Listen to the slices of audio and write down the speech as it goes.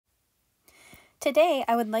Today,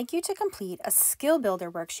 I would like you to complete a skill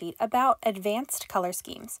builder worksheet about advanced color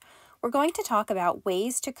schemes. We're going to talk about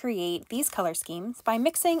ways to create these color schemes by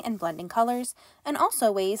mixing and blending colors, and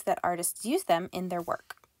also ways that artists use them in their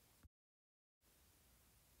work.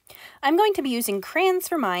 I'm going to be using crayons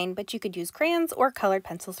for mine, but you could use crayons or colored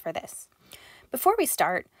pencils for this. Before we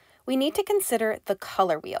start, we need to consider the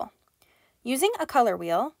color wheel. Using a color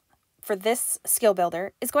wheel for this skill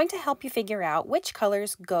builder is going to help you figure out which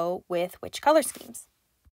colors go with which color schemes.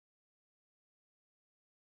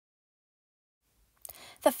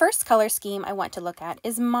 The first color scheme I want to look at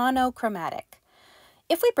is monochromatic.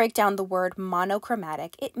 If we break down the word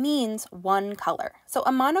monochromatic, it means one color. So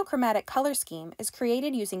a monochromatic color scheme is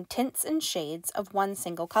created using tints and shades of one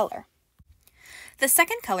single color. The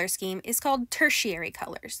second color scheme is called tertiary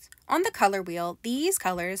colors. On the color wheel, these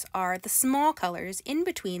colors are the small colors in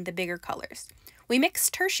between the bigger colors. We mix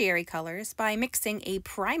tertiary colors by mixing a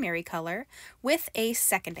primary color with a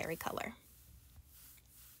secondary color.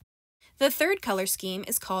 The third color scheme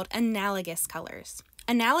is called analogous colors.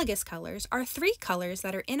 Analogous colors are three colors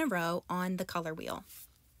that are in a row on the color wheel.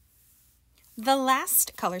 The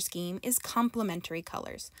last color scheme is complementary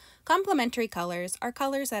colors. Complementary colors are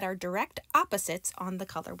colors that are direct opposites on the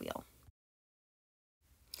color wheel.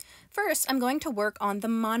 First, I'm going to work on the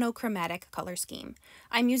monochromatic color scheme.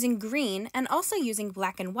 I'm using green and also using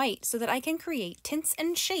black and white so that I can create tints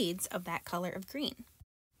and shades of that color of green.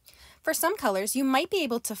 For some colors, you might be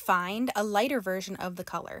able to find a lighter version of the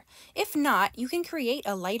color. If not, you can create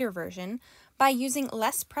a lighter version by using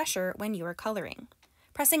less pressure when you are coloring.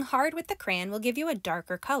 Pressing hard with the crayon will give you a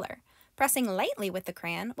darker color. Pressing lightly with the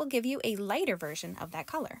crayon will give you a lighter version of that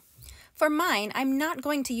color. For mine, I'm not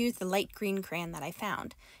going to use the light green crayon that I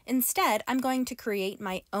found. Instead, I'm going to create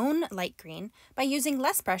my own light green by using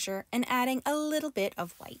less pressure and adding a little bit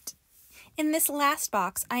of white. In this last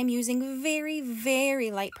box, I'm using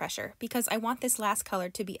very light pressure because I want this last color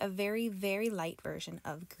to be a very light version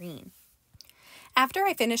of green. After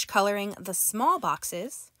I finish coloring the small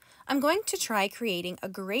boxes, I'm going to try creating a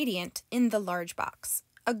gradient in the large box.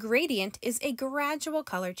 A gradient is a gradual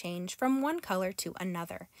color change from one color to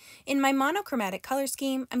another. In my monochromatic color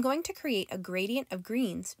scheme, I'm going to create a gradient of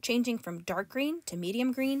greens, changing from dark green to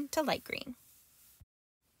medium green to light green.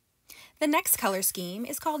 The next color scheme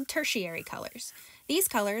is called tertiary colors. These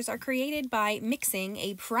colors are created by mixing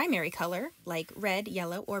a primary color, like red,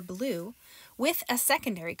 yellow, or blue, with a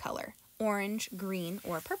secondary color, orange, green,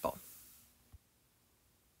 or purple.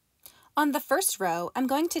 On the first row, I'm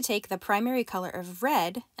going to take the primary color of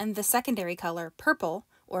red and the secondary color, purple,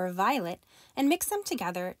 or violet, and mix them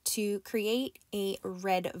together to create a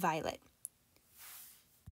red-violet.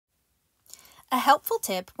 A helpful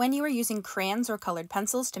tip when you are using crayons or colored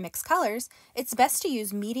pencils to mix colors, it's best to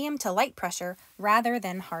use medium to light pressure rather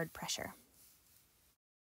than hard pressure.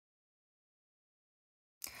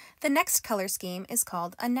 The next color scheme is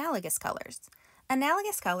called analogous colors.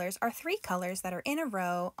 Analogous colors are three colors that are in a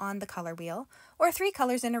row on the color wheel, or three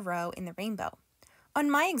colors in a row in the rainbow.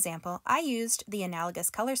 On my example, I used the analogous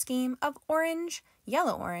color scheme of orange,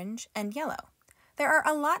 yellow-orange, and yellow. There are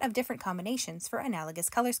a lot of different combinations for analogous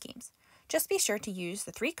color schemes. Just be sure to use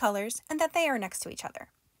the three colors and that they are next to each other.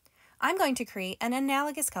 I'm going to create an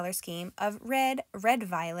analogous color scheme of red,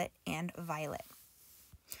 red-violet, and violet.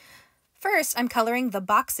 First, I'm coloring the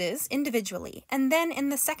boxes individually, and then in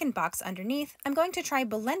the second box underneath, I'm going to try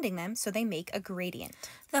blending them so they make a gradient.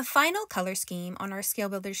 The final color scheme on our skill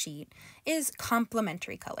builder sheet is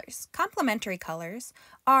complementary colors. Complementary colors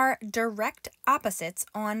are direct opposites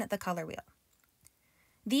on the color wheel.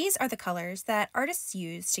 These are the colors that artists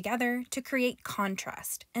use together to create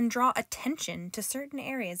contrast and draw attention to certain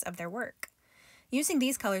areas of their work. Using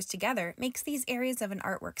these colors together makes these areas of an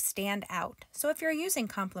artwork stand out, so if you're using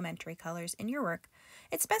complementary colors in your work,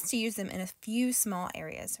 it's best to use them in a few small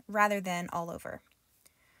areas rather than all over.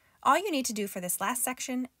 All you need to do for this last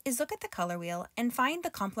section is look at the color wheel and find the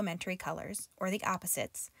complementary colors, or the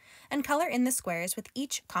opposites, and color in the squares with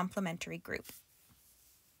each complementary group.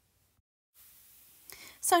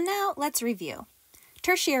 So now let's review.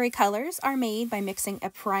 Tertiary colors are made by mixing a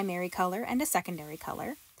primary color and a secondary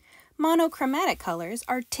color. Monochromatic colors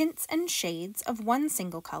are tints and shades of one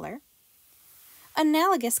single color.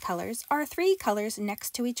 Analogous colors are three colors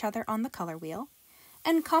next to each other on the color wheel.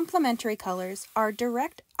 And complementary colors are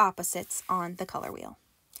direct opposites on the color wheel.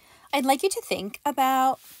 I'd like you to think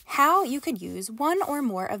about how you could use one or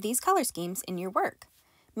more of these color schemes in your work.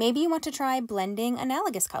 Maybe you want to try blending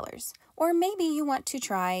analogous colors, or maybe you want to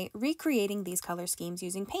try recreating these color schemes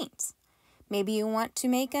using paints. Maybe you want to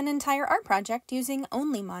make an entire art project using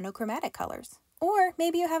only monochromatic colors, or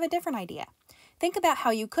maybe you have a different idea. Think about how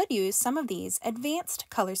you could use some of these advanced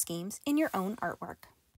color schemes in your own artwork.